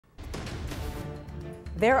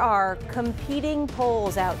There are competing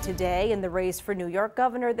polls out today in the race for New York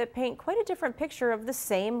governor that paint quite a different picture of the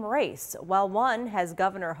same race. While one has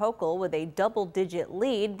Governor Hochul with a double-digit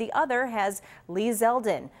lead, the other has Lee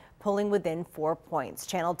Zeldin pulling within 4 points.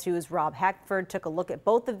 Channel 2's Rob Hackford took a look at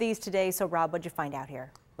both of these today. So, Rob, what'd you find out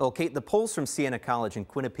here? Well, Kate, the polls from Siena College and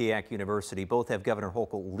Quinnipiac University both have Governor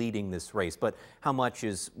Hochul leading this race, but how much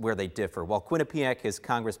is where they differ? While Quinnipiac has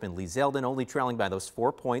Congressman Lee Zeldin only trailing by those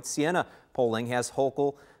 4 points, Siena polling has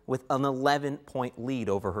Hochul with an 11-point lead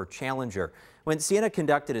over her challenger. When Siena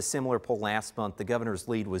conducted a similar poll last month, the governor's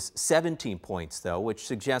lead was 17 points, though, which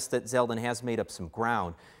suggests that Zeldin has made up some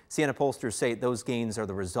ground. Siena pollsters say those gains are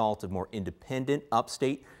the result of more independent,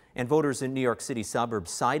 upstate, and voters in New York City suburbs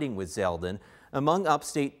siding with Zeldin. Among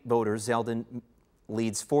upstate voters, Zeldin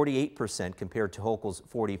leads 48% compared to Hochul's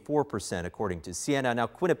 44%, according to Siena. Now,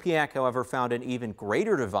 Quinnipiac, however, found an even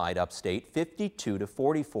greater divide upstate, 52 to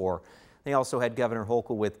 44. They also had Governor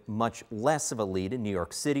Hochul with much less of a lead in New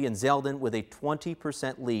York City, and Zeldin with a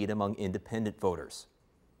 20% lead among independent voters.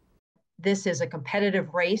 This is a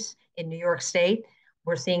competitive race in New York State.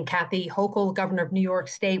 We're seeing Kathy Hochul, governor of New York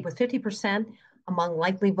State, with 50% among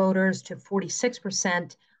likely voters to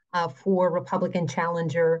 46% for Republican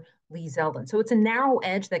challenger Lee Zeldin. So it's a narrow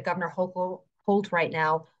edge that Governor Hochul holds right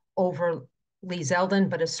now over Lee Zeldin,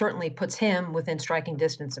 but it certainly puts him within striking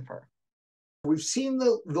distance of her. We've seen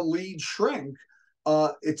the lead shrink.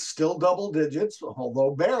 It's still double digits,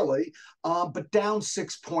 although barely, but down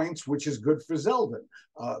 6 points, which is good for Zeldin.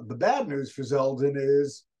 The bad news for Zeldin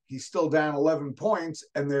is he's still down 11 points,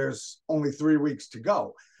 and there's only 3 weeks to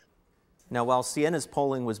go. Now, while Siena's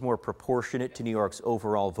polling was more proportionate to New York's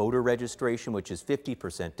overall voter registration, which is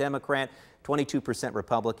 50% Democrat, 22%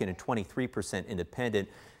 Republican, and 23% Independent,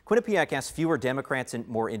 Quinnipiac has fewer Democrats and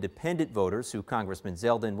more independent voters who Congressman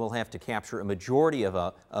Zeldin will have to capture a majority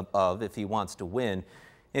of if he wants to win.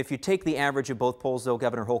 If you take the average of both polls, though,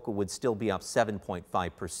 Governor Hochul would still be up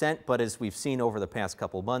 7.5%. But as we've seen over the past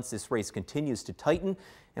couple months, this race continues to tighten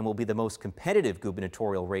and will be the most competitive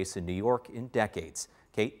gubernatorial race in New York in decades.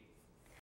 Kate?